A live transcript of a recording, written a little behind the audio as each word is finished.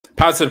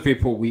Power to the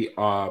people, we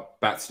are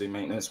back to do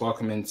maintenance.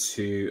 Welcome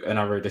into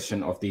another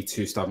edition of the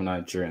Two Stubborn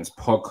Nigerians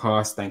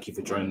podcast. Thank you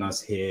for joining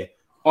us here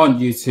on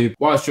YouTube.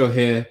 Whilst you're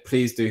here,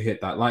 please do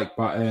hit that like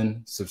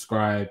button,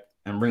 subscribe,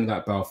 and ring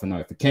that bell for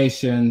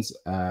notifications.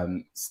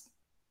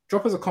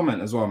 Drop us a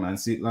comment as well, man.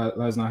 Let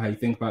us know how you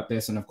think about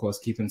this. And of course,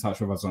 keep in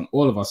touch with us on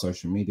all of our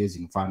social medias.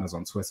 You can find us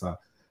on Twitter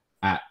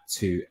at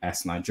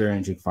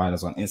 2S_Nigerians. You can find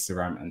us on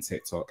Instagram and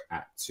TikTok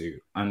at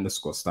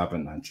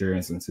 2_Stubborn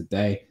Nigerians. And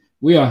today,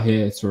 we are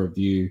here to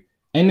review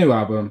a new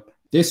album.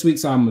 This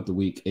week's album of the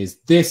week is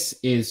This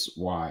Is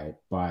Why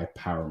by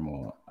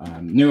Paramore.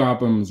 New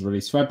album was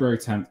released February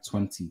 10th,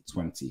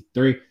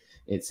 2023.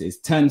 It is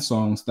 10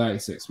 songs,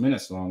 36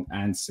 minutes long,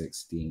 and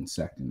 16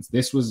 seconds.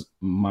 This was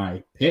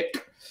my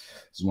pick.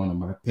 It's one of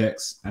my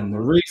picks. And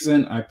the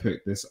reason I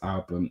picked this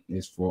album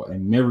is for a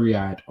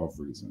myriad of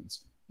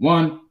reasons.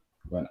 One,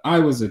 when I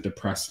was a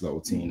depressed little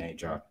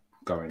teenager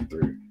going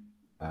through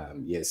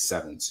years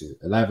 7 to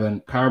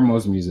 11,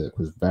 Paramore's music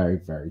was very,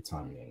 very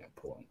timely and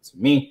important to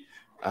me.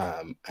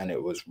 And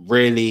it was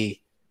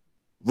really,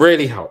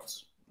 really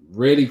helped.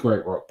 Really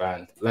great rock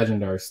band,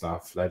 legendary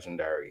stuff,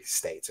 legendary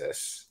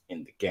status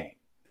in the game.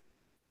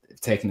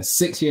 They've taken a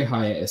 6-year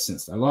hiatus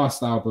since their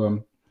last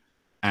album,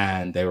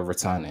 and they were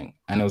returning.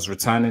 And it was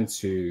returning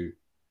to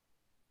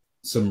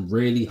some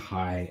really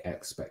high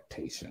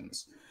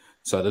expectations.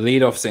 So the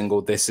lead-off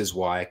single, This Is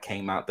Why,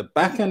 came out the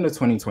back end of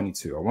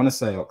 2022. I want to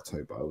say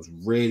October. It was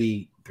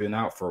really been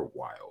out for a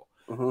while.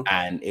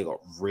 And it got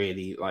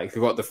really, it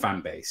got the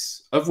fan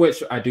base, of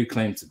which I do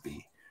claim to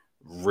be,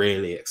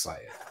 really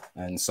excited.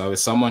 And so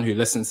as someone who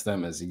listened to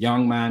them as a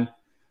young man,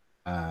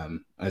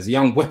 as a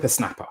young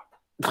whippersnapper.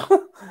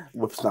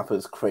 Whippersnapper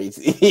is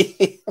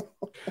crazy.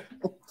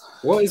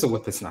 What is a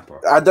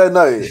whippersnapper? I don't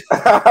know.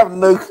 I have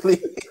no clue.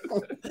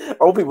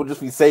 Old people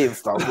just be saying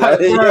stuff. Right?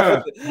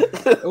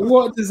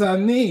 What does that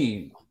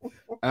mean?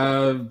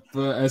 But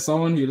as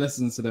someone who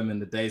listened to them in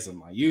the days of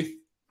my youth,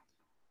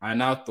 I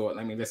now thought,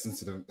 let me listen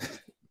to them.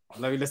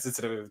 Let me listen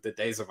to them in the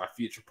days of my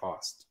future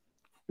past.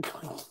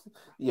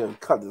 Yo,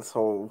 cut this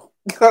whole.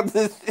 Cut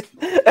this.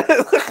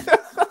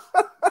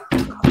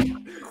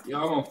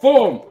 Yo, I'm on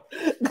form.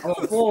 I'm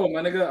on form,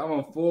 my nigga. I'm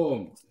on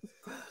form.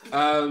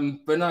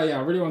 But no, yeah,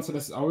 I really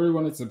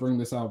wanted to bring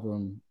this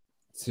album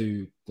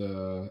to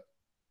the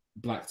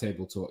Black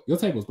Table Talk. Your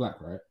table's black,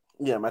 right?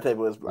 Yeah, my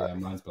table is black. Yeah,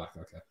 mine's black.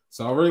 Okay,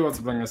 so I really want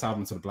to bring this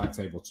album to the Black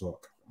Table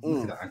Talk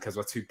because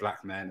we're two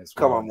black men as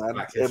well. Come on,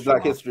 man!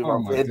 Black History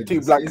Month. Two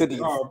black hoodies.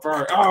 Oh,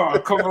 bro!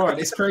 Oh, come on!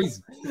 It's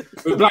crazy.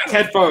 With black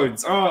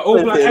headphones. Oh,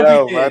 all black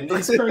everything.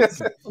 It's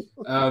crazy.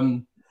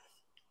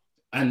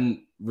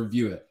 And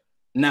review it.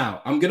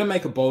 Now, I'm gonna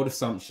make a bold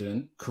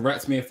assumption.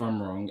 Correct me if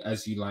I'm wrong,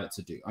 as you like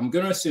to do. I'm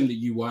gonna assume that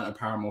you weren't a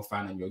Paramore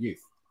fan in your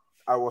youth.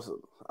 I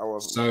wasn't.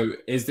 So,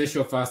 is this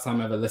your first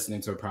time ever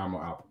listening to a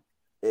Paramore album?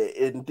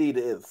 Indeed,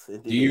 it is.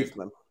 Indeed, it is,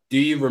 man. Do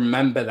you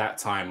remember that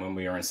time when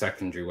we were in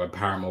secondary where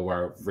Paramore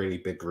were a really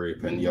big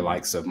group and your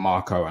likes of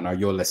Marco, I know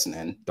you're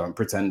listening, don't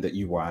pretend that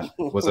you weren't,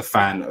 was a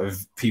fan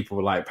of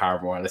people like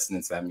Paramore and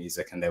listening to their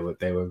music, and they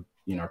were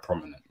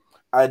prominent?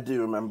 I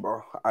do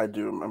remember. I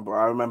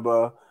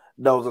remember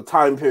there was a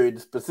time period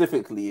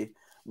specifically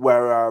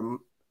where, I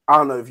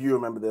don't know if you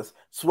remember this,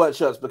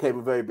 sweatshirts became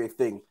a very big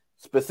thing,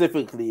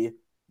 specifically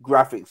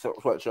graphic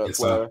sweatshirts,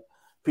 where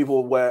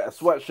people wear a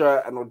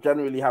sweatshirt and will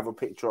generally have a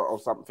picture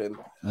of something.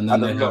 And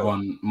then they have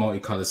on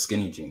multicolored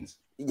skinny jeans.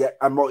 Yeah,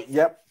 and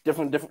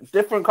different colors.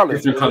 Different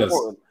colors.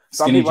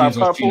 Skinny jeans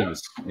or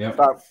chinos. Yeah.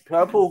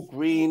 Purple,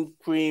 green,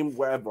 cream,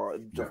 whatever,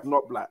 just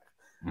not black.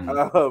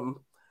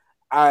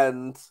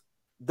 And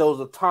there was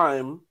a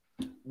time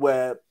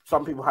where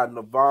some people had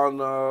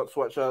Nirvana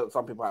sweatshirts,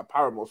 some people had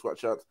Paramore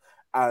sweatshirts,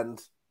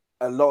 and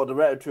a lot of the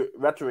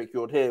rhetoric you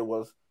would hear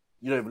was,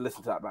 you don't even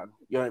listen to that band.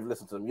 You don't even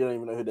listen to them. You don't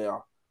even know who they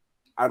are.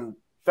 And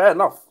fair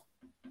enough.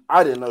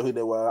 I didn't know who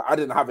they were. I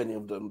didn't have any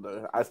of them,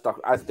 though.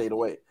 I stayed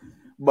away.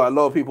 But a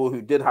lot of people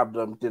who did have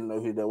them didn't know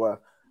who they were.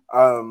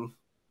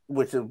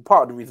 Which is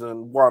part of the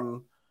reason,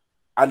 one,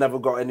 I never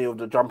got any of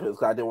the jumpers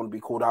because I didn't want to be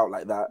called out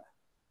like that.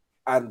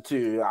 And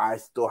two, I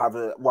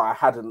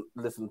hadn't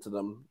listened to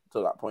them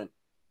to that point.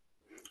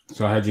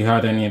 So had you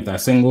heard any of their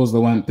singles that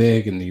went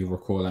big, and do you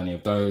recall any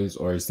of those?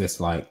 Or is this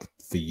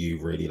for you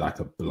really like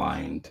a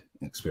blind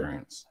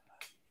experience?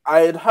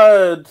 I had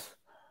heard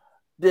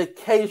the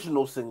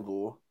occasional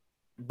single,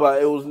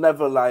 but it was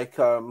never like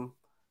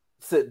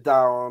sit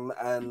down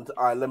and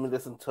let me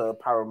listen to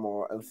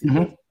Paramore and see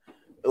this.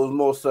 It was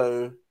more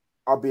so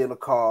I'll be in a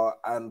car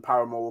and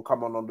Paramore will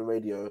come on the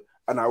radio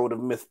and I would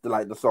have missed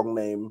the song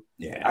name.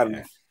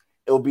 And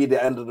it'll be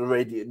the end of the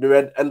radio,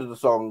 the end of the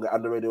song,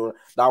 and the radio,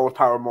 that was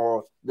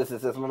Paramore, this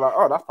is this. And I'm like,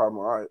 oh, that's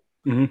Paramore,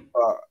 right?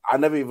 I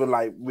never even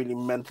really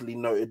mentally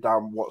noted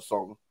down what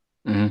song.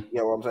 You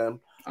know what I'm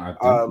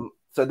saying?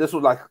 So this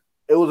was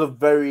it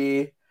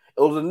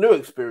was a new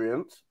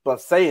experience,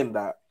 but saying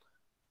that,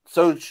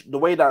 so the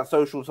way that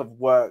socials have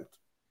worked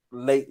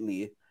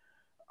lately,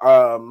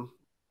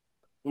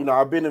 you know,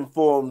 I've been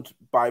informed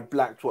by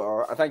Black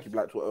Twitter. I thank you,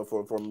 Black Twitter,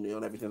 for informing me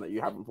on everything that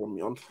you have informed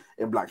me on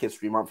in Black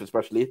History Month,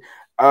 especially.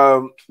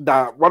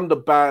 That one of the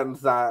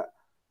bands that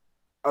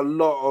a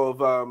lot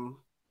of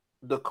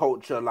the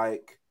culture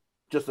like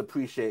just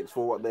appreciates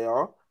for what they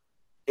are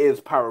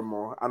is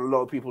Paramore. And a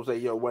lot of people say,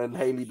 yo, when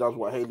Haley does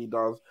what Haley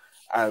does,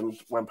 and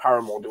when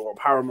Paramore do what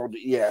Paramore do,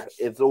 yeah,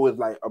 it's always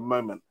like a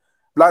moment.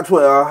 Black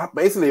Twitter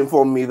basically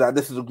informed me that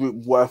this is a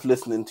group worth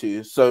listening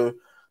to. So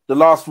the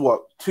last,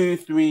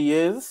 2-3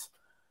 years,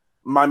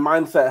 my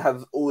mindset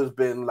has always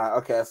been like,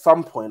 okay, at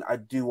some point I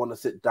do want to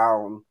sit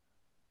down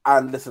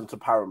and listen to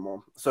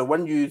Paramore. So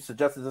when you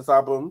suggested this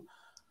album,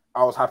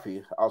 I was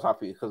happy. I was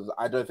happy because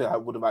I don't think I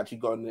would have actually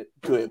gone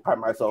to it by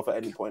myself at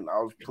any point. I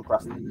was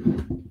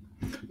procrastinating.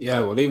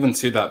 Yeah, well, even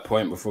to that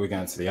point, before we get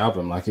into the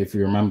album, like if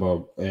you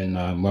remember in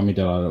when we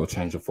did our little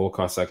change of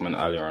forecast segment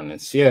earlier on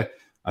this year,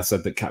 I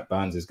said that Cat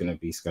Burns is going to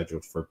be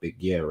scheduled for a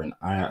big year, and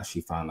I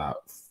actually found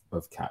out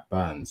of Cat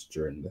Burns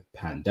during the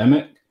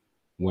pandemic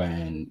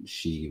when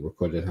she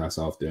recorded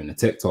herself doing a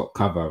TikTok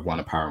cover of one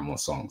of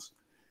Paramore's songs,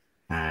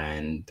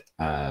 and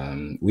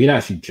we'd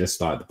actually just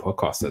started the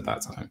podcast at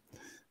that time.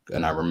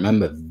 And I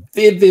remember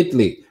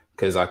vividly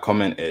because I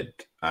commented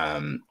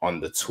on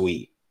the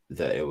tweet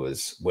that it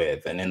was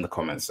with, and in the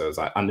comments, it was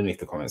like underneath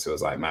the comments, it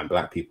was like, man,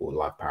 Black people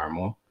love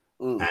Paramore.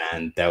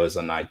 And there was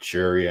a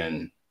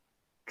Nigerian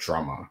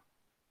drummer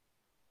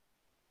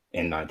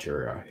in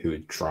Nigeria who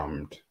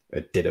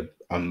had did an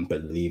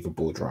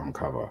unbelievable drum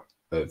cover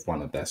of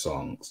one of their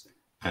songs.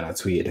 And I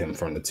tweeted him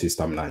from the Two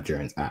Stubborn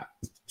Nigerians at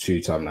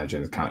Two Stubborn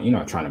Nigerians account, you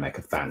know, trying to make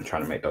a fan,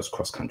 trying to make those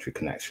cross-country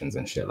connections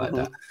and shit like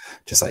that.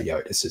 Just like,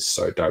 yo, this is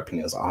so dope. And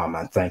he was like, oh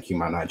man, thank you,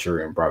 my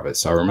Nigerian brother.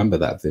 So I remember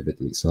that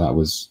vividly. So that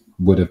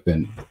would have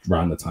been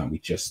around the time we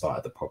just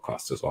started the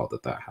podcast as well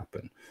that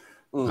happened.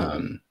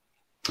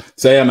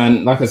 So yeah,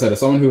 man, like I said, as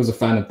someone who was a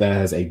fan of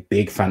theirs, a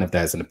big fan of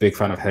theirs, and a big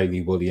fan of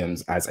Hayley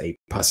Williams as a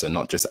person,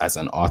 not just as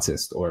an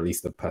artist, or at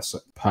least the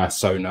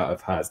persona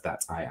of hers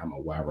that I am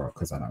aware of,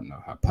 because I don't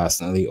know her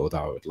personally, although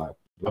I would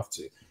love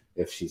to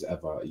if she's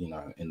ever, you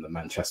know, in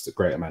the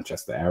greater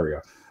Manchester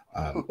area,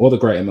 or the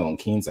greater Milton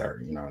Keynes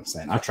area, you know what I'm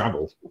saying? I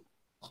travel.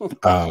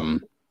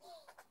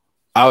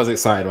 I was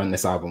excited when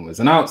this album was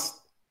announced.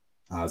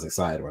 I was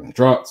excited when it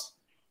dropped.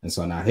 And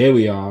so now here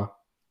we are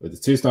with the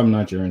Two Stubborn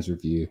Nigerians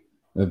review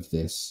of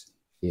This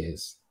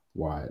Is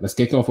Why. Let's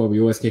kick off where we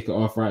always kick it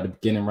off, right at the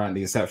beginning, right at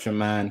the inception,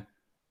 man.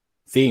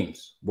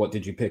 Themes. What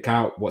did you pick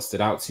out? What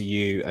stood out to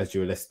you as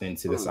you were listening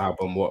to this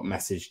album? What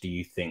message do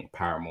you think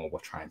Paramore were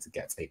trying to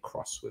get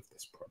across with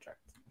this project?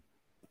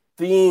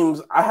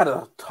 Themes. I had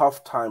a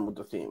tough time with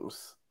the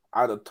themes.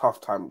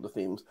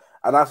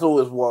 And that's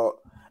always what,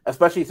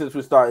 especially since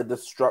we started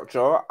this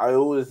structure, I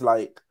always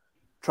like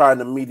try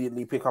and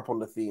immediately pick up on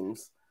the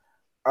themes.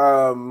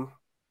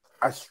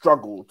 I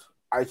struggled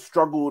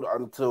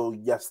until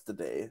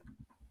yesterday,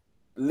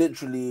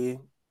 literally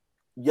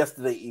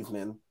yesterday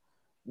evening,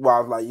 where I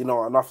was like, you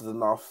know, enough is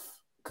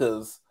enough,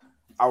 because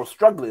I was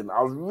struggling.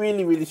 I was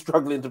really, really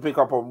struggling to pick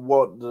up on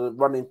what the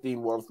running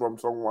theme was from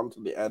song 1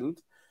 to the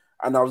end.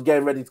 And I was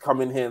getting ready to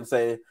come in here and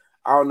say,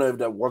 I don't know if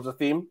there was a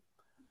theme,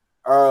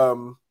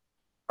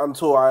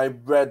 until I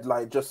read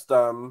like just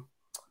a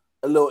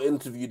little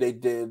interview they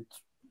did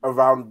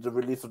around the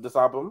release of this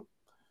album.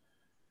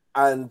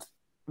 And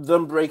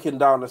them breaking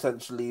down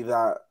essentially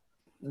that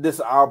this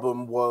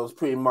album was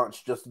pretty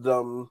much just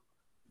them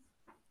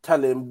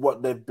telling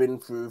what they've been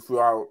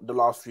throughout the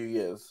last few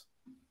years.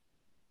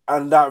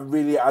 And that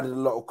really added a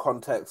lot of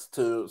context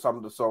to some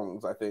of the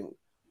songs, I think.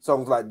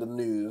 Songs like The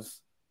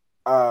News,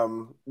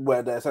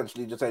 where they're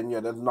essentially just saying, yeah,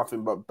 there's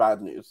nothing but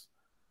bad news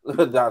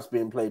that's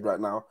being played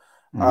right now.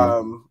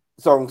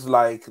 Songs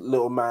like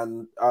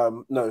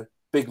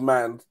Big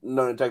Man,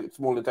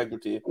 Small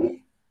Integrity,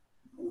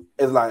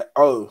 is like,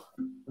 oh,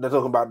 they're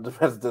talking about the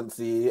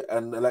presidency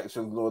and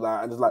elections and all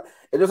that, and it's like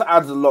it just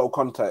adds a lot of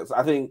context.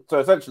 I think so.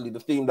 Essentially, the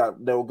theme that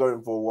they were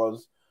going for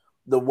was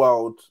the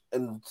world,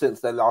 and since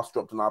they last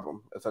dropped an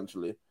album,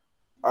 essentially,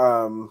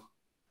 and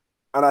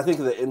I think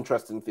it's an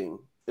interesting theme.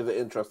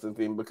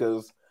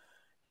 Because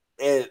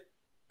a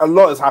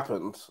lot has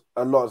happened.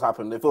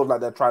 It feels like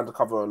they're trying to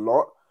cover a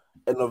lot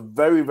in a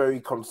very, very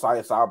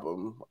concise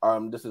album.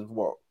 This is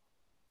what,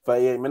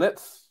 38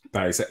 minutes?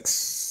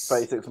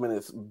 36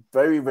 minutes.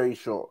 Very, very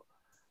short.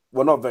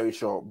 Well, not very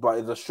short, but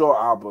it's a short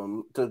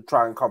album to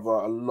try and cover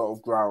a lot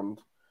of ground.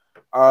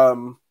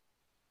 And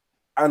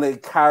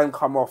it can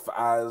come off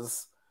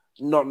as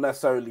not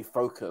necessarily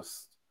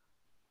focused.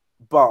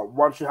 But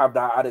once you have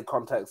that added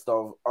context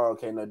of, oh,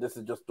 okay, no, this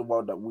is just the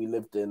world that we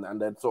lived in,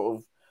 and then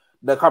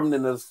they're coming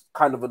in as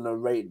kind of a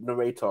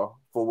narrator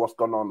for what's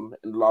gone on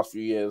in the last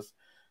few years.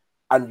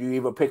 And you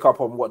either pick up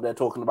on what they're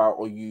talking about,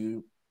 or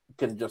you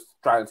can just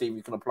try and see if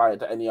you can apply it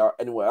to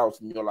anywhere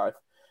else in your life.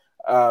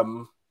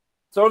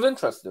 So it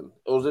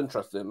was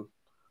interesting.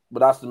 But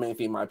that's the main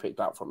theme I picked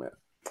out from it.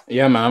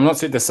 Yeah, man, I'm not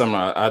too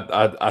dissimilar.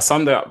 I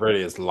summed it up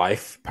really as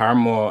life.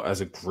 Paramore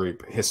as a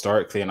group,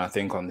 historically, and I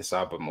think on this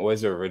album,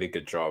 always do a really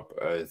good job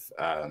of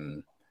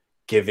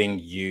giving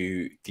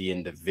you, the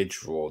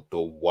individual,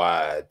 the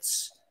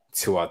words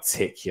to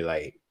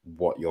articulate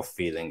what you're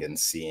feeling and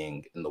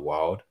seeing in the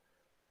world.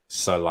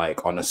 So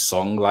like on a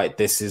song like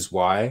This Is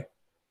Why,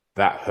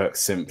 that hook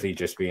simply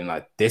just being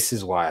like, this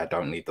is why I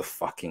don't need the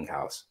fucking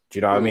house. Do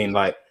you know what I mean?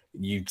 Like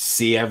you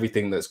see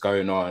everything that's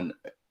going on,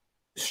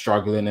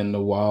 struggling in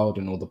the world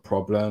and all the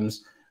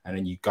problems, and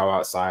then you go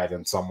outside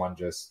and someone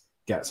just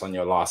gets on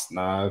your last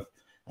nerve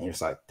and you're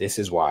just like, this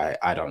is why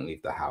I don't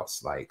leave the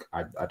house. Like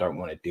I don't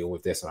want to deal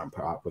with this. I don't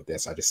put up with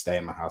this. I just stay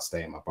in my house,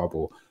 stay in my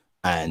bubble.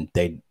 And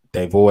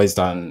they've always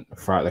done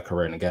throughout their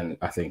career, and again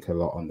I think a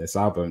lot on this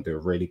album, do a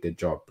really good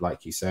job,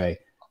 like you say,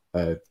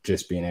 of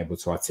just being able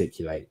to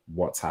articulate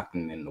what's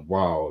happening in the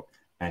world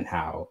and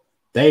how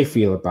they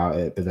feel about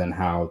it, but then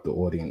how the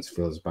audience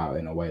feels about it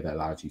in a way that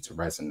allows you to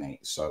resonate.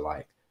 So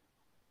like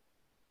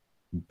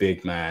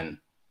big man,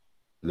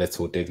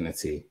 little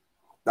dignity.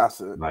 That's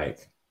it.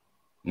 Like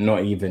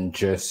not even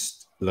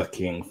just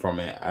looking from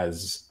it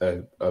as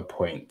a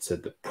point to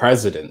the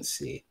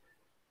presidency,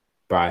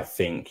 but I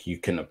think you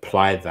can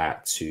apply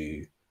that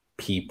to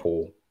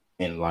people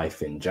in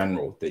life in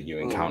general that you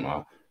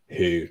encounter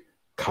who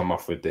come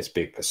off with this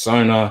big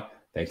persona.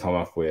 They come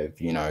off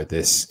with, you know,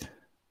 this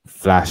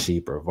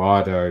flashy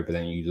bravado, but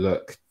then you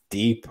look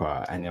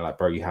deeper and you're like,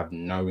 bro, you have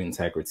no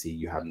integrity,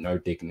 you have no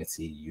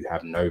dignity, you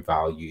have no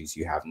values,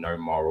 you have no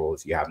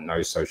morals, you have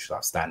no social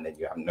outstanding,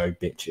 you have no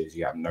bitches,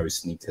 you have no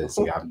sneakers,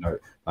 you have no,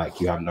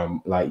 like, you have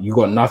no, like, you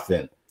got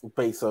nothing.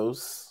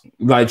 Pesos.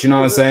 Like, do you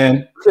know what I'm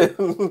saying?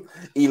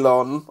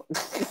 Elon.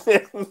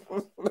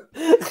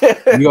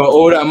 You got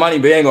all that money,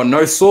 but you ain't got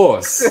no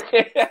sauce.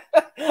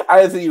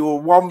 I see you were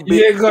one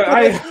big.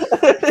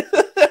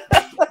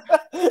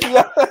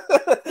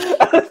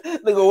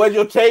 Nigga, where's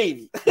your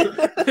chain?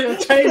 Your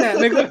chain at,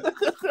 nigga.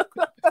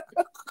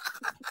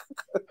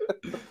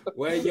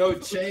 Where your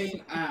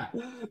chain at?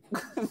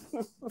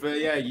 But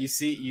yeah, you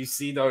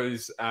see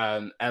those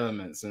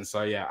elements, and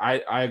so yeah,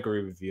 I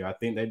agree with you. I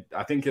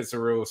think it's a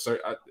real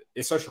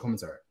it's social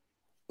commentary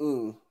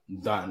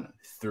done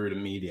through the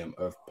medium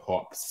of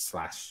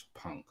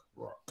pop/punk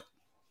rock,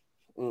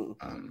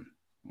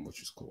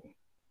 which is cool.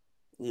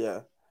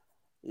 Yeah.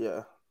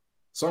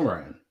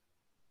 Songwriting,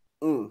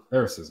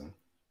 lyricism.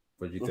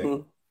 What do you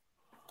think?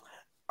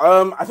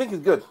 I think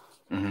it's good.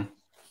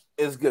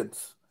 It's good.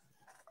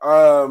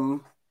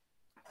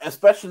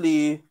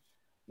 Especially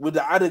with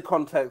the added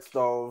context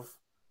of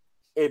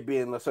it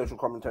being a social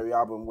commentary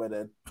album where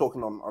they're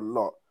talking on a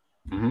lot.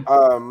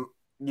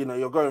 You know,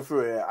 you're going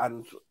through it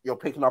and you're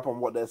picking up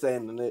on what they're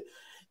saying, and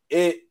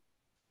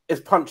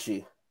it's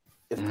punchy.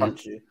 It's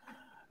punchy.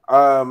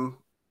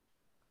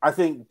 I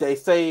think they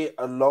say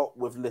a lot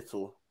with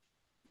little,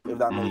 if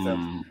that makes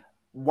sense.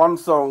 One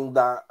song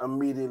that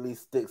immediately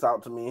sticks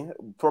out to me,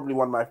 probably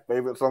one of my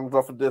favorite songs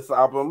off of this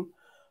album,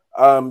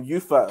 You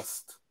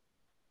First.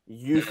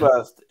 You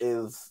First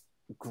is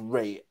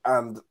great,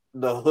 and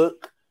the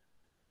hook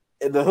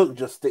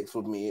just sticks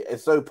with me.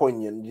 It's so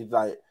poignant. You're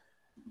like,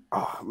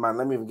 oh man,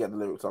 let me even get the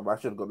lyrics up. I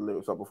should have got the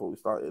lyrics up before we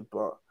started,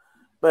 but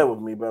bear with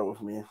me,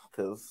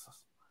 because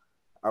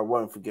I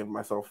won't forgive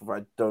myself if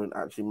I don't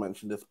actually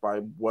mention this by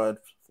word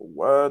for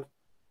word.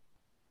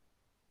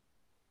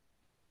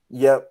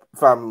 Yep,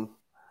 fam.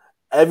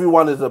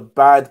 Everyone is a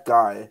bad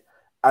guy,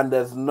 and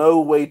there's no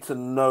way to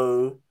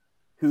know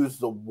who's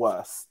the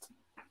worst.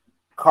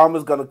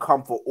 Karma's gonna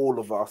come for all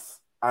of us,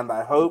 and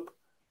I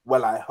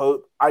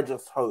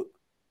just hope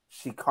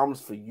she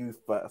comes for you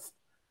first.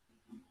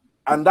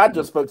 And that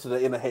just spoke to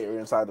the inner hater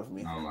inside of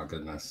me. Oh my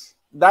goodness.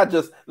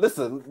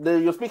 Listen,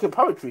 you're speaking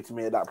poetry to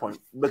me at that point,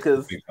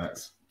 because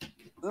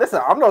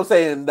listen, I'm not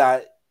saying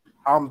that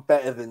I'm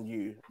better than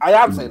you. I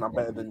am saying I'm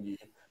better than you,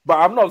 but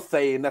I'm not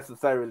saying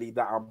necessarily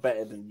that I'm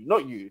better than you.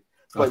 Not you,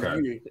 but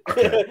you.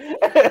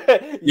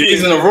 Okay. You're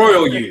using a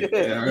royal you.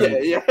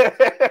 Yeah.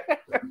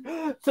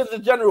 To the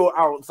general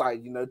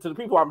outside, you know, to the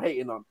people I'm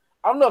hating on,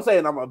 I'm not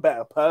saying I'm a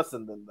better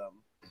person than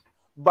them,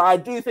 but I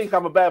do think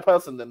I'm a better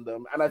person than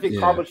them, and I think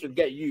karma should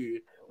get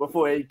you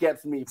before it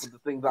gets me for the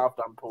things I've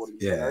done poorly.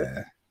 Yeah.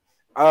 You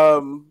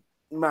know?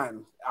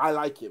 Man, I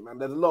like it, man.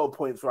 There's a lot of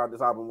points throughout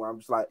this album where I'm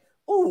just like,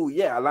 oh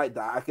yeah, I like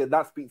that.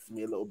 That speaks to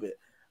me a little bit.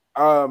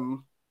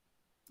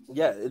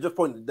 Yeah, it just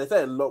pointed. They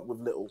say a lot with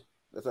little.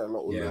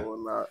 Little,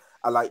 and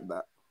I like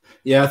that.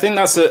 Yeah, I think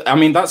that's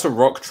a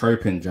rock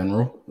trope in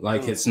general.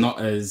 Like it's not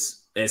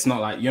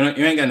like you ain't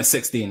getting a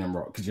 16 in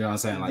rock, because you know what I'm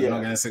saying. Like you're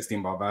not getting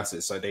 16 bar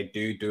verses, so they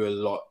do a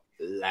lot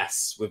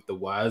less with the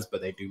words,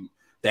 but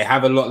they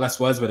have a lot less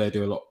words, but they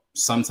do a lot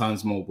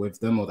sometimes more with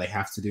them, or they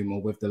have to do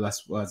more with the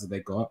less words that they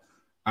got.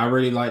 I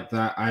really like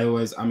that.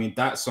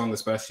 That song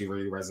especially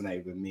really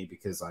resonated with me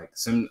because like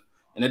in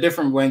a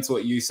different way to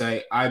what you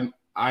say,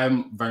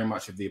 I'm very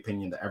much of the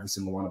opinion that every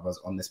single one of us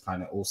on this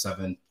planet, all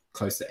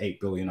close to 8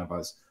 billion of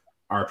us,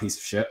 are a piece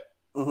of shit.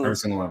 Every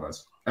single one of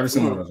us. Every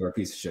single one of us are a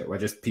piece of shit. We're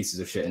just pieces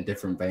of shit in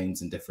different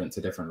veins and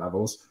to different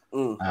levels.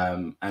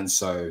 And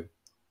so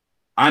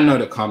I know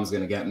that karma's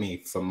going to get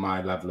me for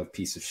my level of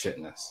piece of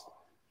shitness.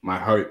 My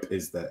hope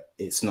is that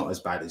it's not as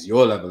bad as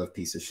your level of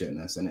piece of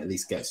shitness, and at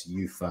least gets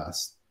you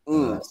first.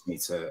 And allows me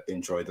to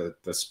enjoy the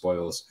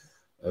spoils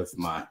of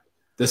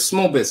there's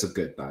small bits of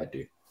good that I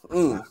do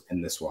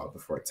in this world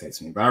before it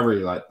takes me. But I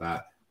really like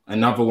that.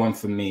 Another one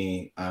for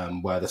me,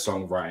 where the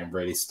songwriting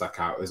really stuck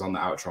out, is on the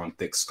outro on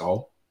Thick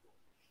Skull.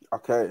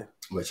 Okay.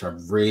 Which I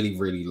really,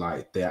 really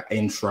like. Their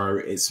intro,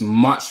 it's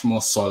much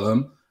more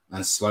solemn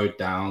and slowed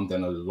down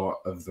than a lot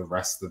of the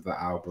rest of the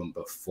album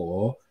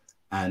before.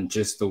 And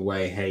just the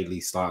way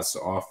Hayley starts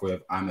off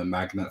with, I'm a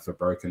magnet for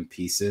broken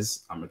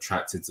pieces. I'm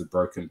attracted to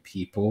broken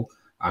people.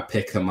 I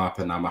pick them up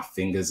and now my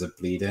fingers are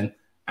bleeding.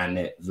 And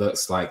it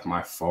looks like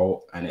my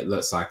fault. And it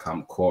looks like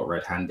I'm caught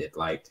red-handed.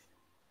 Like,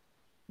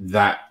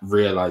 that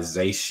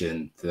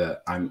realization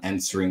that I'm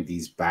entering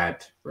these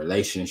bad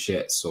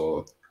relationships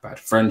or bad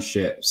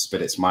friendships,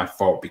 but it's my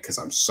fault because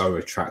I'm so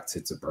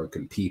attracted to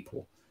broken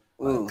people.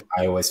 Like,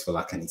 I always feel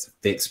like I need to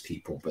fix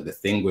people. But the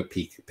thing with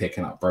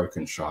picking up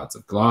broken shards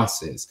of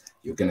glass is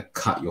you're going to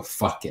cut your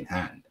fucking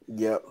hand.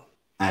 Yep.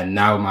 And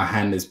now my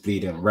hand is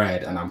bleeding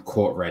red and I'm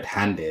caught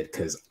red-handed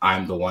because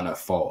I'm the one at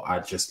fault. I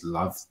just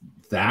love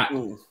that.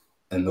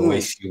 And the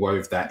way she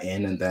wove that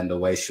in, and then the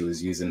way she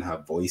was using her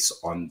voice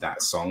on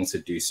that song to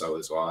do so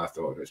as well, I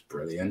thought it was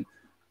brilliant.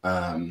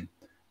 And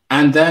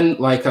then,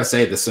 like I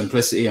say, the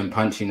simplicity and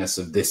punchiness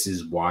of This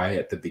Is Why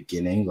at the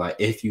beginning. Like,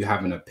 if you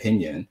have an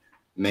opinion,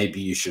 maybe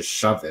you should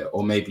shove it,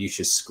 or maybe you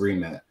should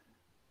scream it.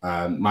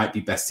 Might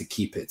be best to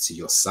keep it to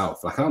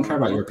yourself. Like, I don't care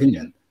about your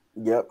opinion.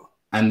 Yep.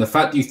 And the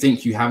fact you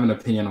think you have an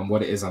opinion on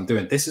what it is I'm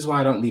doing, this is why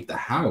I don't leave the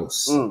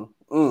house.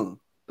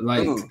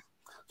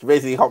 She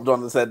basically hopped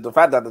on and said the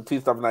fact that the Two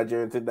Stubborn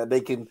Nigerians think that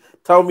they can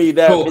tell me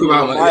that talk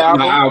about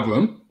my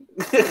album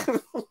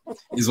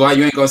is why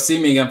you ain't gonna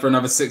see me again for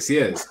another 6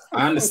 years.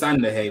 I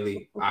understand it,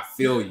 Hayley. I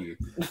feel you.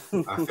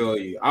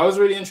 I was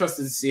really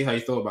interested to see how you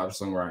thought about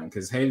the songwriting,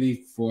 because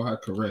Hayley, for her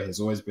career, has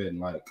always been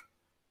like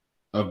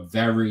a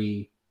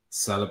very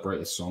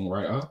celebrated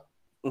songwriter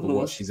for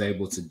what she's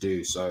able to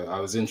do. So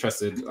I was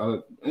interested. I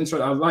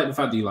like the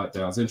fact that you liked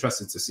it. I was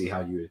interested to see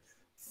how you would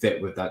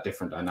fit with that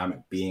different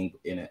dynamic, being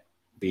in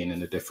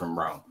a different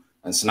realm.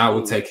 And so now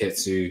we'll take it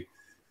to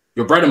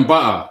your bread and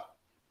butter.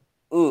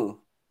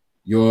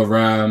 Your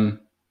I don't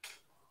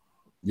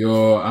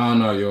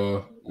know,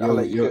 your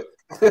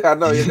I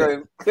know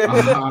you're going.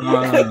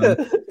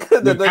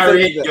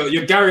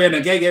 You're Gary and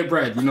a Gege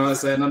bread. You know what I'm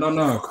saying? I don't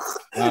know.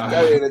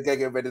 Gary and a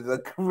Gege bread is a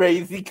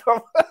crazy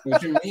comment.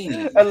 What do you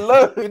mean?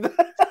 Alone.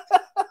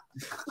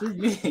 What do you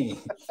mean?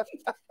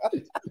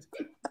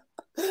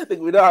 I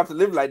think we don't have to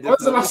live like this.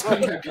 What's the last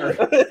time you had Gary?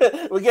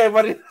 We get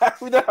money.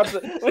 We don't have to.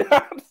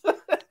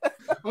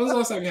 When was the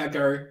last time you had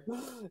Gary?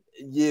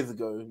 Years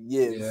ago.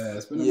 Years. Yeah,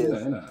 it's been a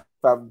minute, isn't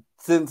it?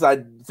 Since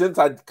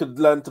I could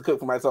learn to cook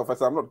for myself, I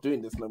said I'm not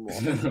doing this no more.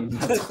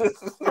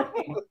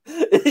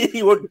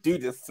 He won't do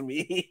this to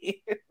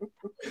me.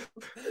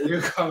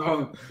 You come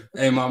home,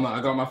 hey mama,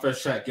 I got my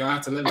first check. You don't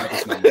have to live like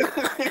this no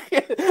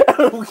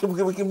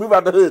more. we can move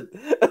out the hood.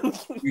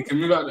 We can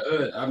move out the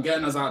hood. I'm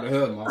getting us out the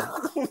hood, mom.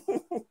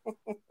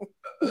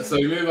 So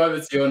we move over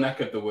to your neck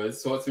of the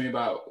woods. Talk to me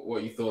about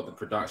what you thought the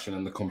production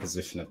and the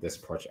composition of this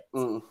project.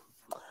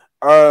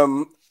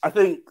 I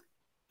think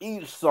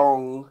each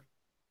song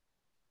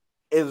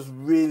is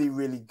really,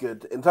 really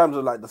good in terms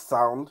of like the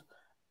sound,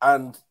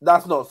 and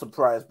that's not a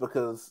surprise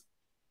because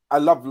I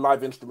love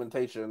live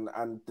instrumentation,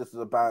 and this is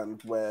a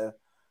band where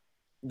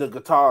the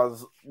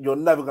guitars, you're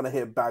never going to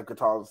hear bad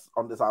guitars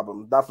on this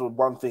album. That's the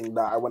one thing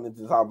that I went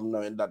into this album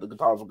knowing, that the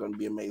guitars were going to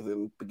be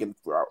amazing begin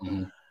throughout.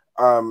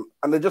 And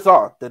they just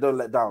are. They don't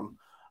let down.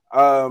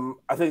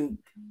 I think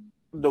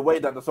the way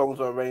that the songs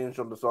are arranged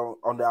on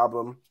the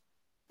album,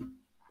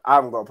 I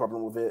haven't got a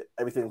problem with it.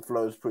 Everything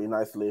flows pretty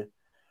nicely.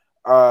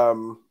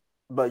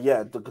 But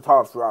yeah, the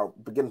guitars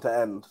throughout, beginning to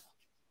end,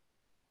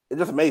 it's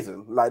just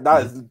amazing. Like,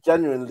 that is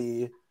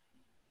genuinely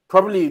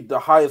probably the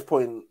highest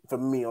point for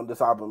me on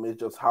this album, is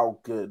just how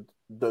good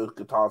those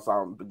guitars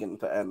sound beginning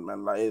to end,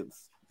 man. Like,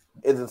 it's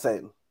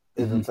insane.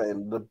 It's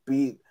insane. The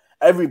beat,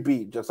 every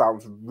beat just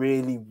sounds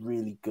really,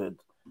 really good.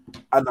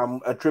 And I'm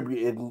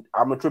attributing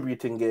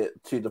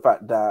it to the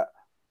fact that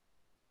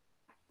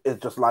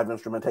it's just live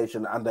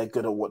instrumentation and they're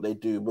good at what they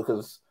do,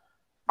 because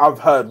I've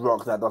heard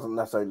rock that doesn't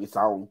necessarily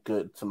sound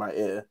good to my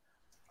ear.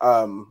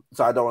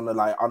 So I don't want to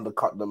like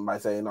undercut them by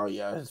saying, oh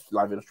yeah, his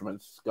live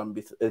instruments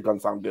it's gonna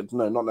sound good.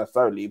 No, not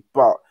necessarily.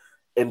 But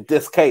in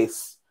this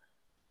case,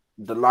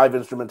 the live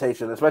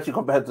instrumentation, especially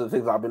compared to the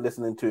things I've been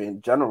listening to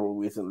in general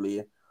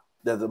recently,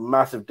 there's a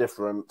massive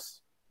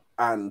difference,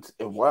 and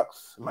it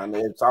works, man.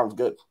 It sounds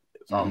good.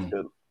 It sounds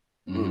good.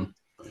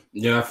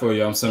 Yeah, I feel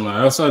you. I'm similar.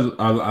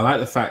 I like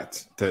the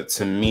fact that,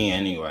 to me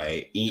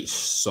anyway, each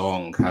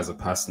song has a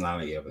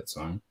personality of its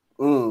own.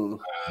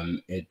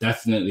 It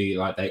definitely,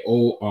 like, they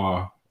all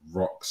are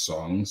rock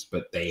songs,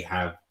 but they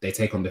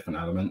take on different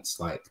elements.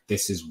 Like,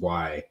 This Is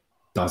Why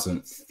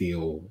doesn't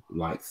feel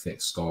like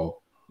Thick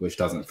Skull, which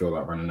doesn't feel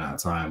like Running Out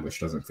of Time, which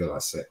doesn't feel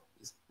like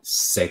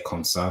C'est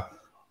Comme Ça.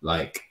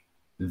 Like,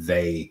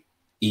 they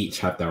each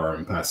have their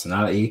own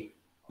personality,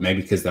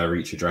 maybe because they're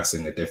each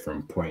addressing a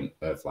different point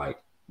of like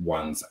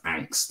one's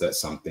angst at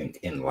something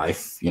in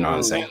life. You know what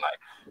I'm saying? Like,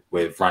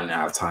 with running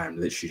out of time,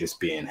 literally just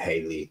being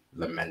Haley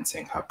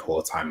lamenting her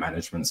poor time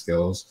management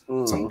skills.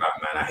 Something about,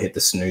 man, I hit the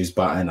snooze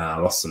button and I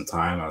lost some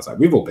time. I was like,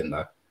 we've all been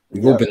there.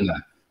 We've all been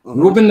there.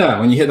 We've all been there.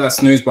 When you hit that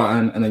snooze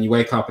button and then you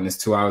wake up and it's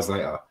 2 hours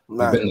later.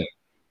 We've been there.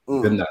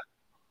 We've been there.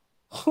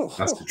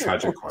 That's the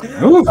tragic one.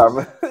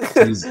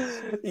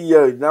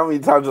 Yo, you know how many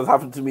times it's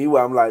happened to me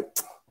where I'm like,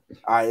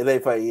 all right,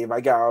 it's 8:30. If I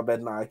get out of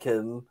bed now, I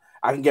can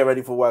get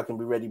ready for work and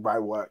be ready by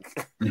work.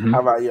 How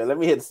about you? Let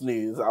me hit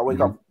snooze. I'll wake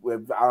up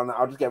with, I don't know,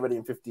 I'll just get ready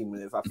in 15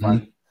 minutes. That's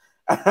fine.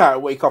 I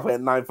wake up at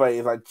 9:30.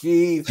 It's like,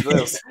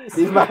 Jesus,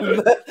 these man,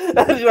 you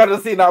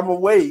haven't seen that I'm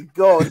awake.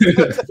 God.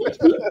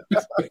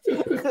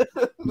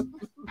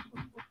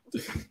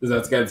 Just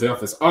have to get into the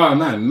office. Oh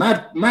man,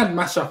 mad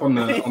mash up on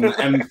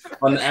the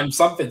M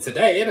something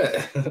today,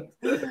 innit?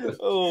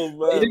 Oh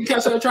man, you didn't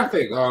catch that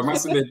traffic. Oh,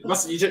 must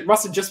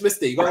have just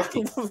missed it. You got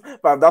lucky.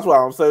 Man, that's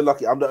why I'm so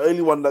lucky. I'm the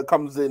only one that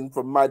comes in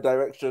from my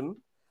direction.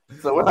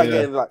 So when I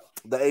get in, like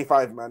the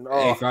A5, man,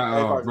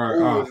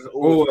 A5,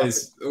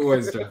 always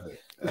traffic.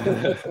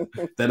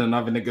 Then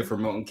another nigga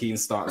from Milton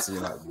Keynes starts, and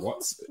you're like,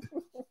 what?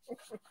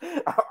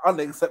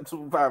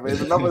 Unacceptable, fam. If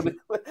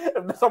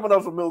someone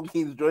else from Milton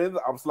Keynes joins,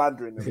 I'm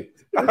slandering him.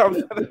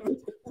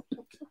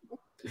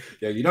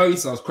 Yeah, you know he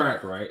sells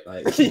crack, right?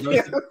 Like, you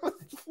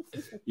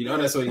know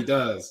that's what he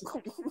does.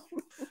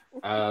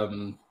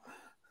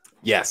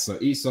 Yes, so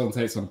each song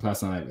takes on a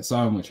personality of its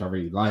own, which I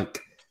really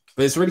like.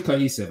 But it's really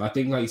cohesive. I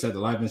think, like you said, the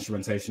live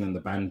instrumentation and the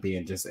band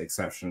being just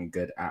exceptionally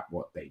good at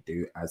what they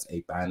do as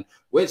a band,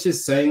 which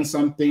is saying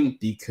something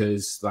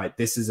because, like,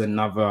 this is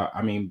another,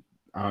 I mean,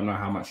 I don't know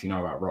how much you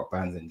know about rock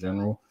bands in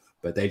general,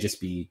 but they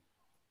just be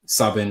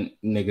subbing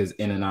niggas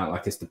in and out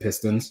like it's the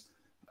Pistons.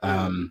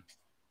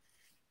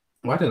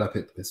 Why did I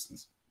pick the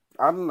Pistons?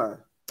 I don't know.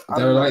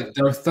 There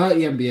are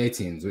 30 NBA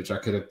teams which I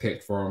could have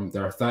picked from.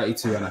 There are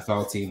 32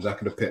 NFL teams I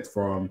could have picked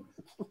from.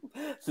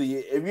 So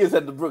if you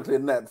said the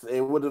Brooklyn Nets, it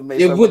would have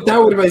made that would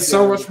have made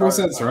so much more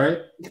sense, right?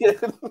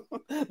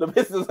 The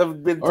Pistons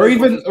have been, or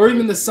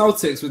even the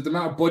Celtics with the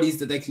amount of bodies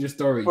that they can just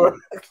throw at you.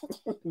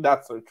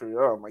 That's so true.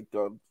 Oh my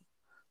god.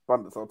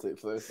 Fun the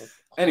Celtics though.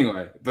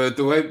 Anyway, but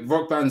the way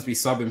rock bands be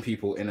subbing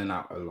people in and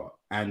out a lot,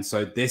 and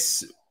so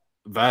this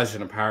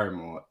version of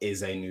Paramore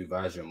is a new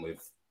version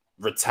with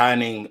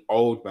returning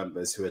old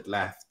members who had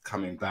left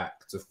coming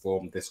back to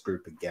form this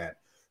group again.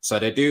 So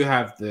they do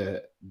have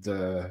the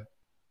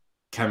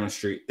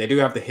chemistry. They do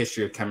have the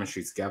history of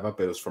chemistry together,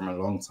 but it was from a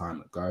long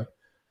time ago.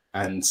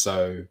 And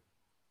so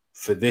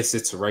for this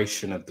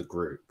iteration of the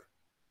group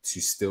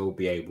to still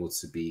be able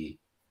to be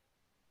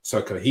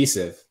so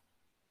cohesive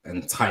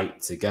and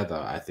tight together,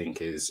 I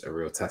think is a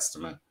real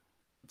testament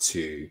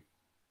to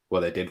what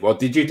they did. Well,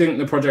 did you think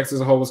the project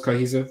as a whole was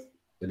cohesive?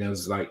 And it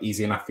was like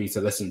easy enough for you to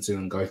listen to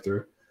and go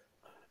through?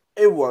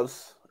 It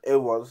was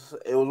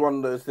one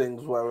of those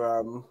things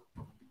where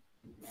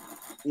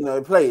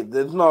it played.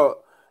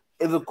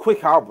 It's a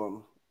quick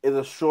album. It's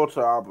a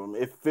shorter album.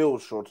 It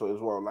feels shorter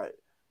as well. Like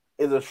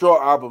it's a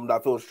short album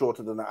that feels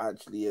shorter than it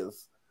actually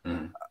is.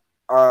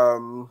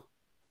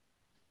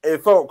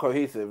 It felt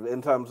cohesive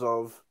in terms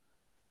of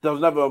there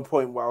was never a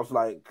point where I was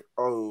like,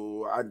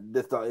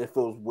 it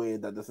feels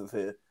weird that this is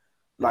here.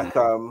 Like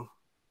I'm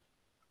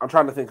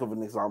trying to think of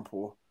an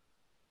example.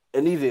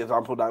 An easy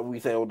example that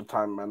we say all the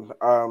time, man.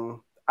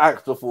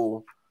 Axe the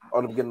Fool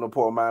on the beginning of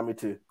Port of Miami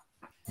 2.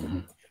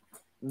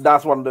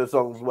 That's one of those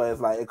songs where it's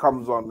like it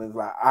comes on and it's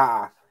like,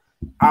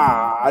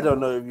 I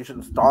don't know if you should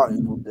have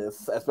started with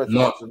this,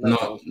 especially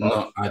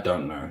I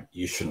don't know.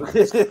 You shouldn't.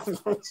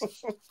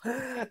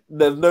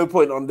 There's no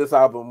point on this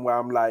album where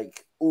I'm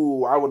like,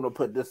 ooh, I wouldn't have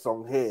put this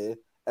song here,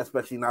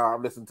 especially now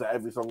I've listened to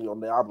every song on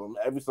the album.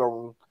 Every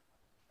song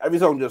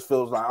just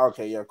feels like,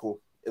 okay, yeah,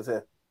 cool. It's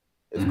here.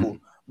 It's cool.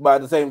 But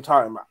at the same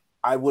time,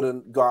 I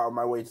wouldn't go out of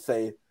my way to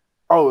say,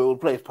 oh, it would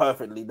place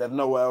perfectly. There's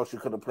nowhere else you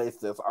could have placed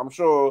this. I'm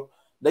sure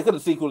they could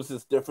have sequenced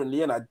this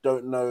differently, and I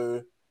don't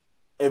know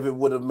if it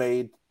would have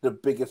made the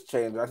biggest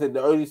change. I think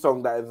the only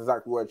song that is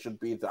exactly where it should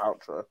be is the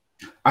outro.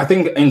 I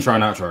think intro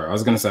and outro. I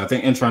was going to say, I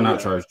think intro and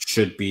outro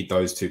should be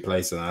those two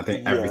places, and I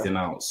think everything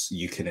else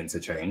you can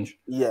interchange.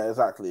 Yeah,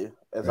 exactly.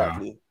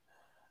 But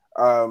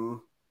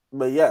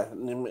yeah,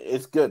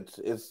 it's good.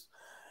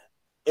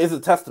 It's a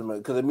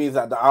testament because it means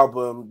that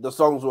the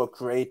songs were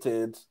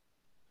created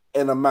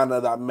in a manner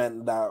that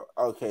meant that,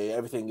 okay,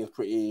 everything is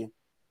pretty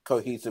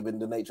cohesive in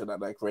the nature that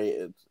they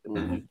created. I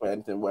mean, you can put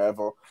anything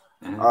wherever.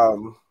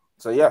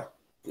 So yeah.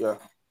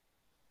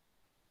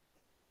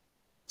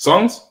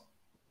 Songs?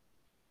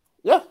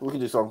 Yeah, we can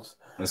do songs.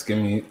 Let's give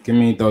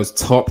me those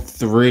top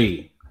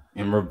three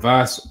in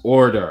reverse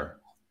order.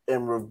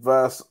 In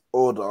reverse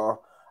order,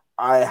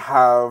 I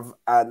have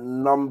at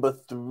number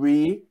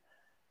 3,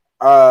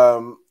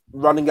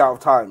 Running Out of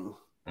Time.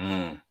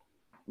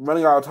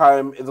 Running Out of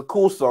Time is a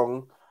cool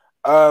song.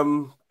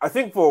 I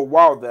think for a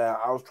while there,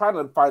 I was trying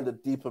to find a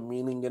deeper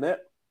meaning in it,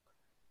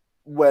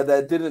 where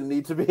there didn't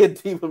need to be a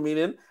deeper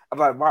meaning. I was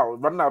like, wow,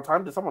 running out of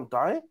time? Did someone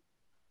die?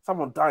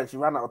 Someone died. She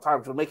ran out of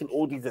time. She was making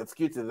all these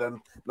excuses, and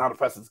now the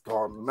person's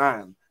gone.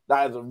 Man,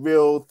 that is a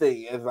real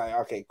thing. It's like,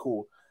 okay,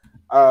 cool.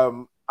 I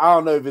I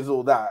don't know if it's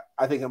all that.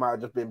 I think it might have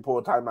just been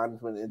poor time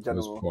management in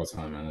general. It was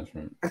poor time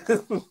management.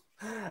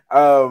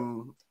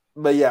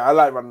 But yeah, I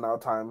like Running Out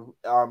of Time.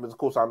 It's a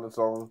cool sounding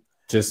song.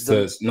 Just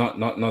to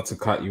not to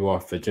cut you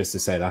off, but just to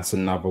say that's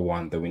another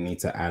one that we need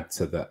to add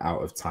to the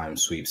Out of Time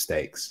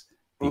sweepstakes,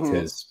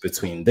 because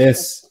between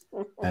this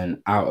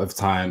and Out of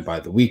Time by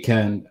The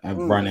Weeknd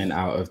and Running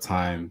Out of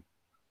Time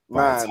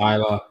by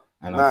Tyler,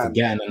 and I'm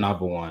forgetting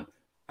another one.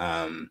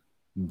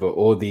 But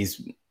all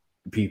these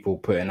people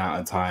putting Out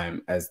of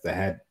Time as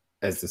the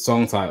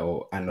song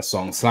title and the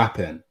song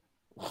slapping.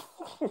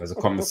 There's a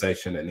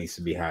conversation that needs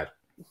to be had.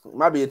 It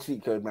might be a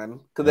cheat code, man,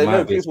 because they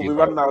know people will be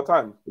running out of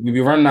time. We be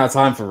running out of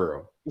time for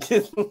real.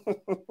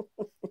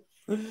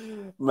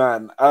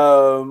 Man,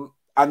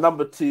 at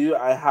number 2,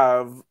 I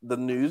have The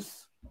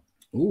News.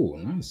 Ooh,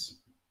 nice.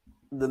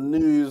 The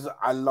News,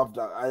 I love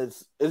that.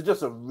 It's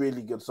just a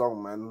really good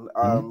song, man.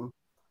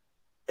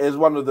 It's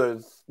one of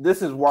those.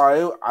 This is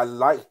why I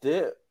liked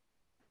it.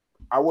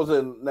 I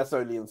wasn't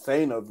necessarily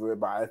insane over it,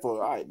 but I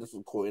thought, all right, this is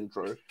a cool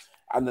intro.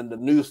 And then the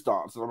news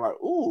starts, and I'm like,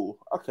 ooh,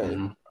 okay,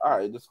 all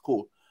right, this is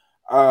cool.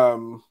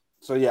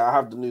 So yeah, I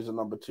have The News at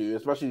number 2,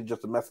 especially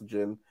just the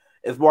messaging.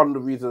 It's one of the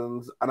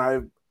reasons, and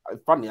I've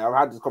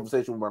had this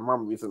conversation with my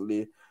mum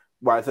recently,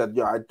 where I said,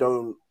 yeah,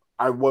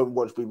 I won't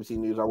watch BBC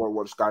News, I won't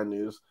watch Sky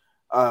News,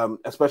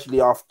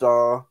 especially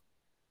after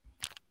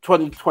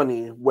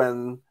 2020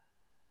 when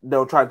they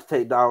were trying to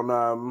take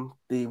down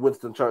the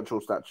Winston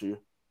Churchill statue.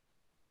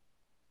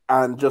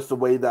 And just the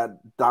way that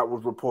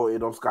was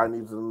reported on Sky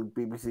News and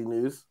BBC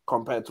News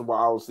compared to what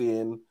I was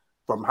seeing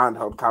from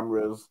handheld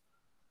cameras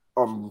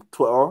on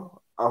Twitter,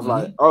 I was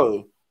like,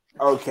 oh,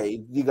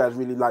 okay, you guys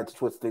really like to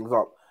twist things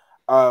up.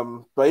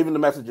 But even the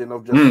messaging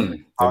of just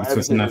they're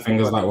twisting their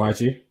fingers like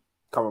YG.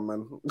 Come on,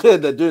 man.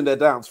 They're doing their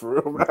dance for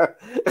real, man.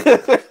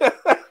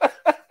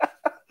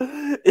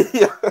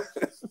 Yeah.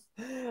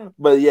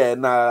 But yeah,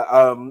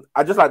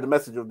 I just like the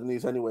message of the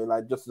news anyway,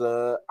 like just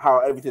how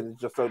everything is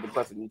just so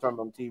depressing. You turn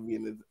on TV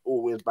and it's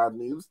always bad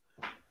news.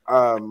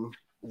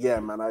 Yeah,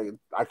 man,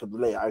 I could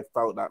relate. I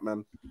felt that,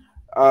 man.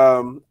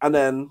 And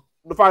then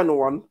the final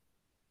one,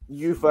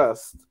 You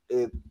First,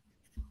 it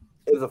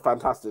is a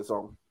fantastic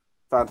song.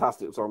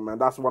 Fantastic song, man.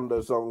 That's one of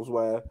those songs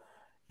where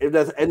if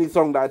there's any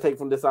song that I take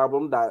from this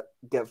album that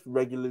gets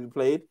regularly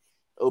played,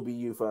 it'll be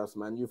You First,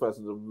 man. You First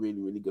is a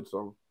really, really good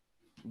song.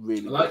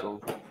 Really good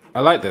song. I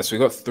like this. We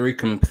got 3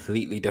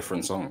 completely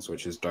different songs,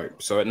 which is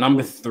dope. So at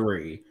number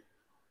 3,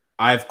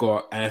 I've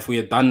got, and if we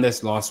had done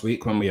this last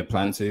week when we had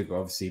planned to, but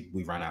obviously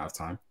we ran out of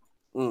time.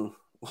 You're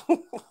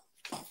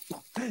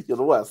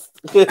the worst.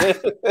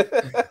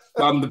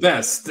 I'm the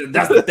best.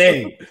 That's the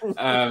thing.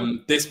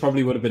 This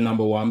probably would have been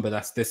number 1,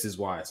 but This Is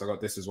Why. So I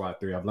got This Is Why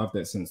 3. I've loved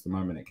it since the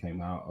moment it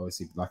came out.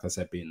 Obviously, like I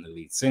said, being the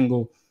lead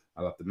single,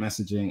 I love the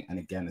messaging. And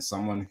again, as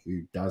someone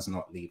who does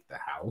not leave the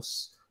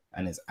house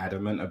and is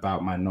adamant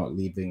about my not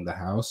leaving the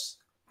house,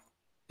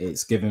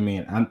 it's given me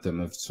an anthem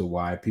as to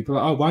why people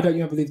are, oh, why don't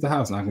you ever leave the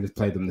house? And I can just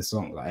play them this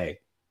song. Like, hey,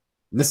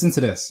 listen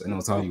to this, and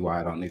it'll tell you why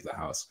I don't leave the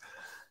house.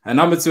 And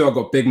number 2, I've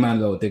got Big Man,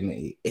 Little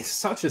Dignity. It's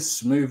such a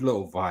smooth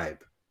little vibe.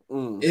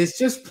 It's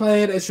just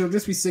playing, and she'll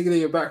just be singing in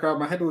your background.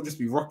 My head will just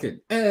be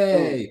rocking.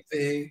 Hey,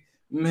 big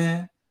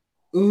man.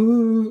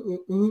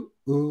 Ooh, ooh,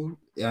 ooh.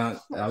 Yeah,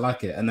 I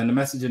like it. And then the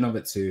messaging of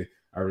it too,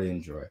 I really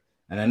enjoy.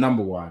 And then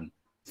number 1,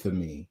 for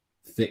me,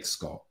 Thick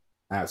Skull.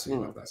 I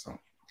absolutely love that song.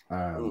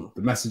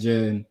 The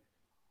messaging,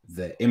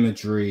 the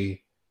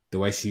imagery, the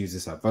way she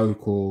uses her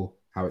vocal,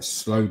 how it's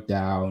slowed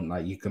down.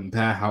 Like, you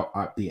compare how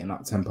upbeat and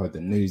up-tempo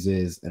The News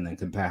is, and then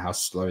compare how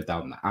slowed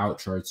down the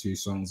outro 2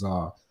 songs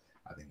are.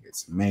 I think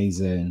it's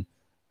amazing.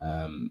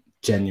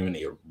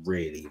 Genuinely a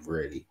really,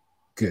 really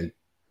good,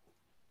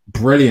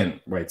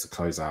 brilliant way to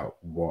close out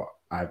what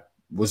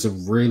was a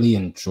really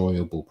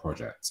enjoyable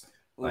project.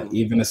 Like,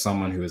 even as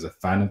someone who was a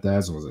fan of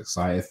theirs and was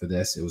excited for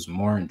this, it was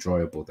more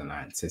enjoyable than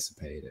I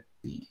anticipated it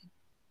being.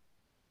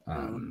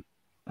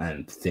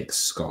 And Thick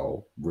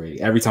Skull, really,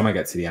 every time I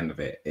get to the end of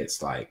it,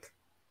 it's like,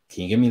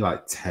 can you give me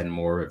like 10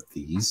 more of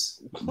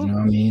these? You know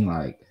what I mean?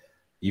 Like,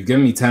 you've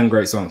given me 10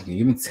 great songs. Can you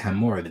give me 10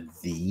 more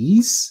of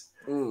these?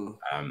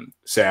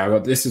 So I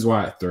got This Is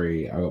Why at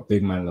 3. I got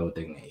Big Man, Little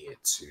Dignity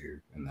at 2.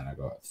 And then I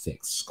got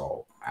Thick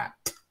Skull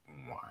at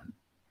 1.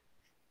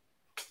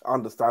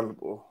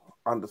 Understandable.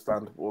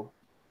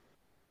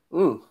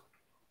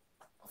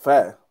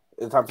 Fair.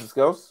 Is it time for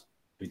scales?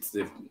 If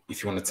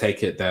you want to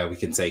take it there, we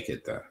can take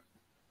it there.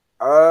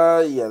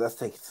 Yeah, let's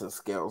take it to the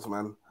scales,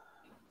 man.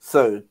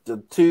 So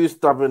the Two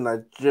Stubborn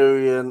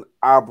Nigerian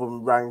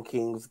album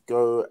rankings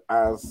go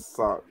as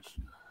such.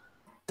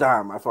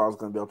 Damn, I thought I was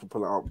going to be able to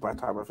pull it out by the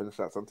time I finish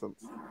that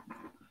sentence.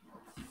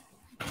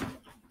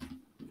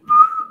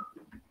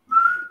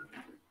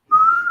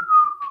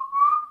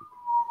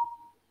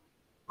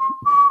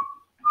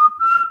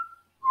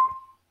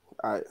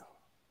 All right.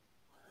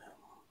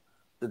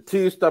 The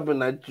Two Stubborn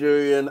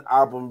Nigerian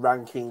album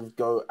rankings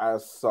go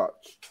as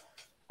such.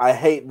 I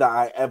hate that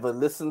I ever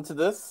listened to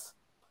this.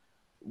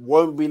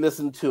 Won't be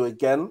listened to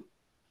again.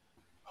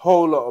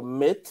 Whole lot of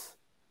mid.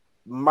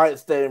 Might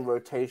stay in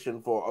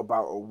rotation for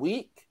about a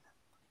week.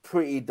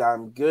 pretty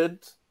damn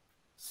good,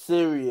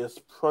 serious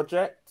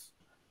project,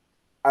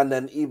 and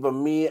then either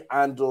me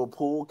and or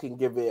Paul can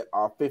give it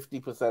our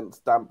 50%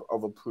 stamp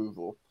of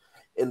approval.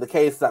 In the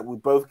case that we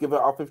both give it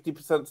our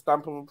 50%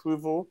 stamp of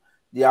approval,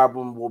 the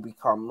album will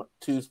become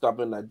Two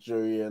Stubborn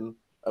Nigerian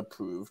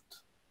approved.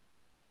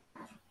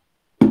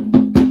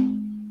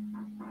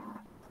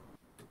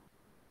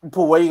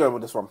 Paul, where are you going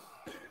with this one?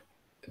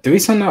 Do we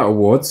send out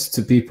awards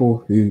to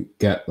people who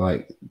get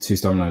like Two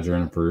Stubborn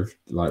Nigerian approved?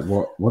 Like,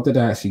 what did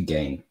they actually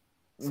gain?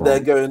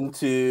 They're going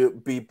to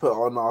be put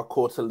on our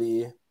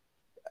quarterly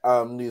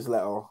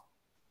newsletter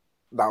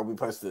that will be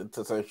posted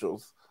to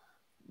socials.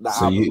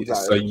 So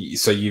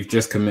you've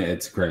just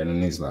committed to creating a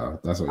newsletter.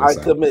 That's what you're saying.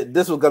 I commit.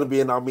 This was going to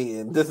be in our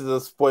meeting. This is a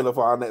spoiler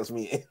for our next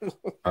meeting.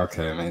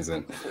 Okay,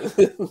 amazing.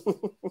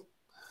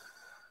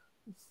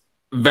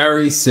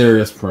 Very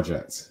serious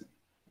project.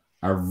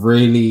 I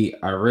really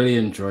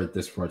enjoyed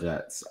this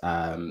project.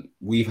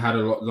 We've had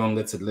a lot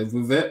longer to live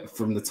with it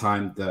from the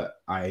time that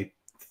I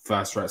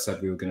first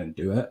said we were going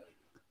to do it.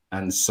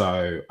 And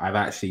so I've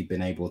actually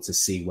been able to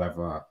see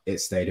whether it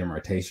stayed in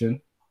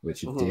rotation,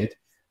 which it did.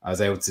 I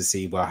was able to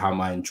see how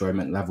my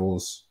enjoyment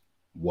levels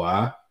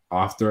were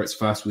after its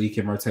first week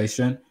in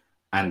rotation,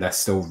 and they're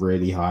still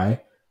really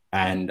high.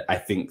 And I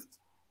think,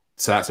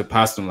 so that's a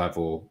personal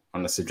level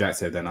on the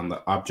subjective, then on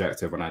the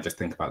objective, when I just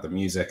think about the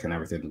music and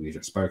everything that we've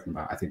just spoken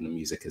about, I think the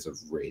music is of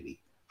really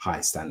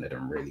high standard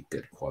and really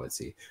good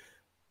quality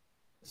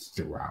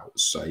throughout.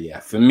 So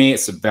yeah, for me,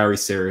 it's a very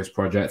serious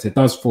project. It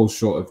does fall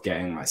short of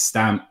getting my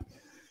stamp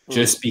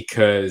just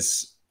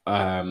because,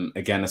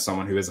 again, as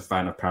someone who is a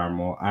fan of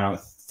Paramore, I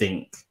don't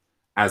think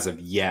as of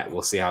yet,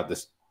 we'll see how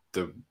the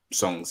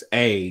songs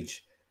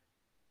age.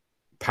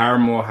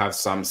 Paramore have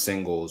some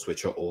singles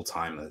which are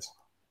all-timers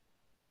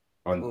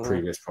on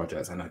previous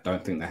projects, and I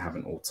don't think they have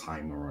an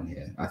all-timer on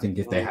here. I think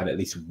if they had at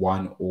least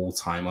one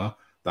all-timer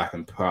that I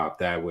can put up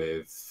there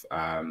with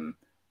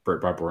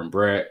Brick, Bubble and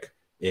Brick,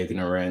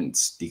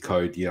 Ignorance,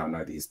 Decode, you don't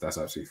know these, that's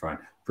absolutely fine.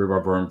 Brick,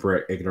 Bubble and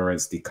Brick,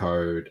 Ignorance,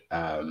 Decode,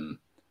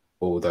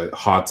 all the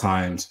Hard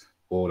Times,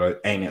 all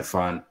the Ain't It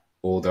Fun,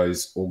 all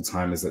those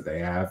all-timers that they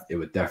have, it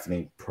would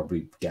definitely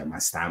probably get my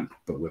stamp,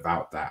 but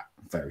without that,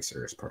 very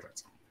serious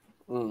project.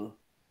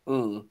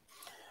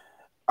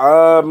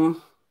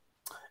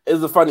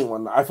 It's a funny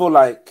one. I feel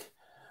like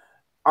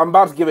I'm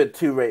about to give it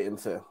 2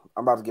 ratings here.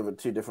 I'm about to give it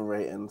 2 different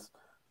ratings.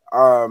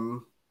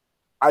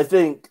 I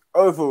think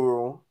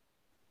overall,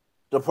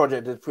 the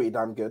project is pretty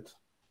damn good.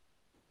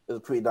 It's a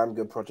pretty damn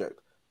good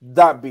project.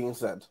 That being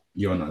said,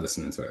 you're not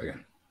listening to it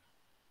again.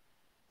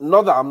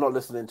 Not that I'm not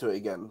listening to it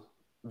again.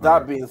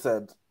 That being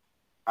said,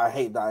 I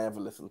hate that I ever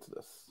listened to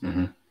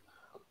this.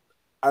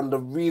 And the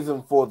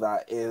reason for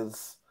that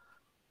is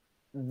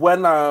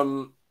when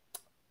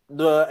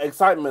the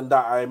excitement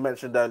that I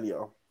mentioned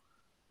earlier,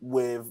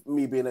 with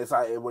me being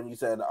excited when you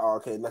said, oh,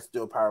 okay, let's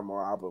do a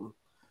Paramore album.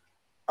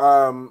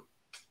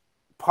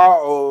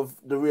 Part of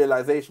the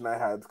realization I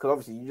had, because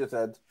obviously you just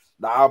said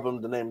the album,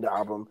 the name of the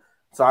album,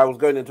 so I was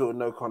going into it with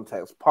no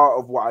context. Part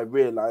of what I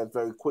realized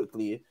very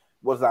quickly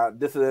was that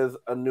this is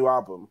a new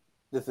album.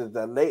 This is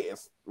their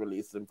latest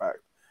release, in fact,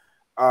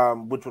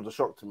 which was a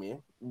shock to me.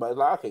 But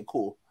like, okay,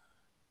 cool.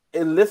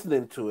 In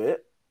listening to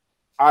it,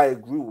 I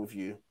agree with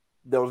you.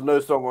 There was no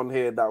song on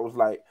here that was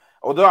like,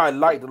 although I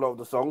liked a lot of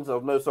the songs, there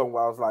was no song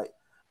where I was like,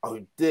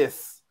 oh,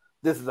 this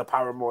is a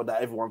Paramore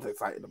that everyone's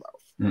excited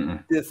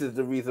about. This is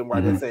the reason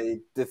why they say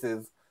this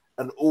is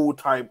an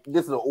all-time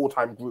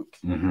group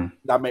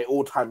that made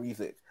all-time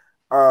music.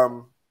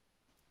 So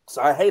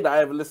I hate that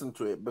I ever listened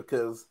to it,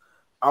 because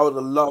I would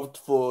have loved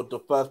for the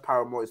first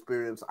Paramore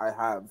experience I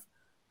have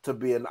to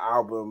be an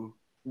album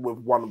with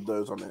one of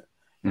those on it.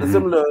 In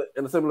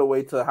a similar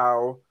way to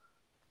how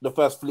the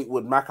first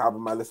Fleetwood Mac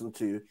album I listened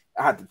to, it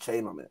had the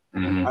Chain on it.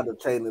 And the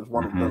Chain is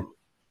one of them.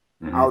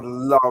 I would have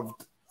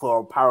loved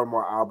for a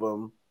Paramore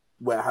album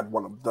where I had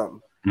one of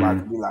them, where I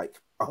could be like,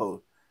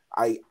 oh,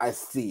 I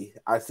see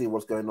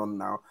what's going on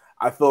now.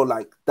 I feel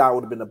like that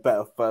would have been a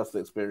better first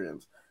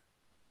experience.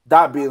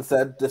 That being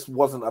said, this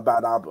wasn't a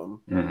bad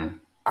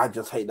album. I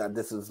just hate that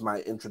this is my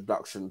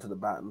introduction to the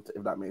band,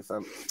 if that makes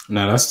sense.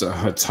 No, that's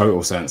a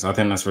total sense. I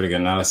think that's really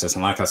good analysis.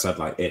 And like I said,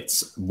 like,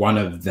 it's one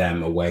of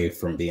them away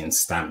from being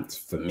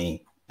stamped for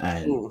me.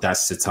 And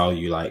that's to tell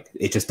you, like,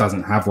 it just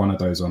doesn't have one of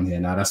those on here.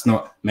 Now, that's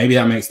not, maybe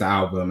that makes the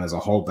album as a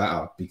whole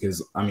better,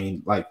 because, I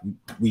mean, like,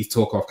 we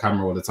talk off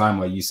camera all the time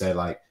where you say,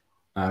 like,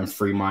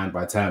 Free Mind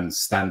by Thames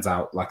stands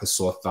out like a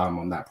sore thumb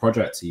on that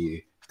project to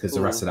you, because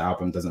the rest of the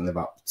album doesn't live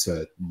up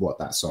to what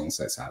that song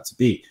sets out to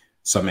be.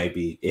 So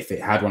maybe if it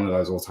had one of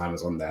those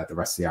all-timers on there, the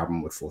rest of the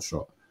album would fall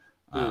short.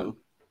 I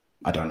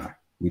don't know.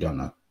 We don't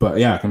know. But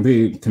yeah,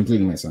 completely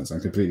makes sense. I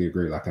completely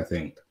agree. Like, I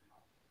think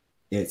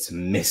it's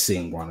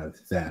missing one of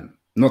them.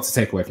 Not to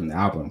take away from the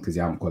album, because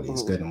the album quality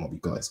is good and what we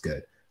got is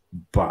good.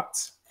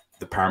 But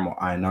the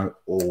Paramore I know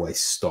always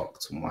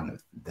stocked one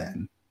of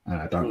them.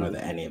 And I don't know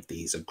that any of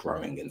these are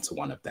growing into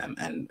one of them.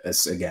 And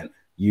as, again,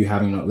 you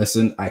having not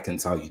listened, I can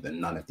tell you that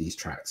none of these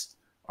tracks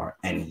are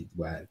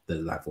anywhere the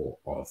level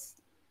of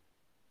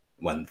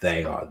when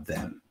they are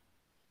them.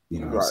 You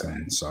know what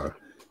I'm saying?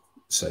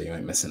 So you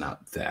ain't missing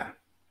out there.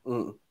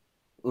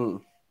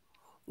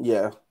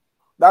 Yeah.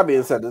 That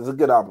being said, it's a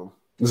good album.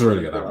 It's a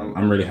really good album.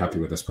 I'm really happy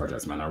with this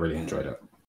project, man. I really enjoyed it.